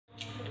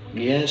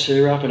Yes,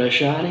 her up in a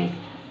shiny.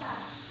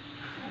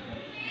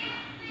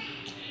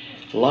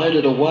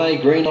 Loaded away,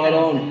 green light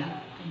on.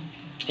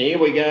 Here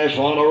we go,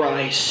 final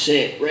race,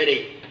 set,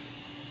 ready.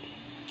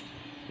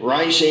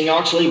 Racing,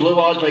 Oxley, Blue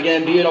Eyes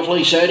began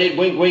beautifully, so did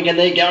Wink Wink, and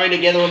they're going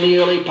together in the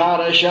early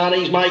part.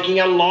 Shani's making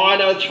a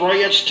line of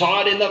three. It's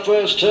tight in the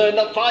first turn.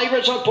 The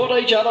favourites have put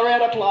each other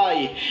out of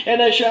play.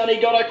 And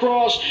Shani got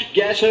across.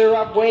 Gas Her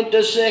Up went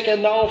to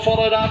second. They'll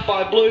followed up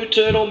by Blue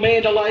Turtle,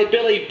 Mandalay,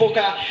 Billy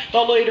Booker.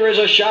 The leader is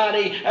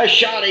Shani.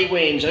 Shani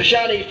wins.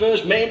 Shani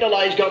first.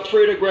 Mandalay's got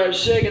through to grab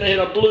second ahead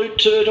of Blue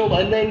Turtle,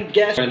 and then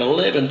Gas. Around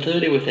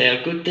 11:30 with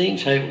our good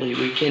things. Hopefully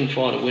we can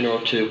find a winner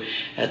or two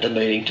at the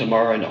meeting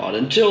tomorrow night.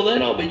 Until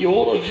then, I'll bid you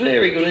all a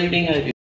very good evening. Hope you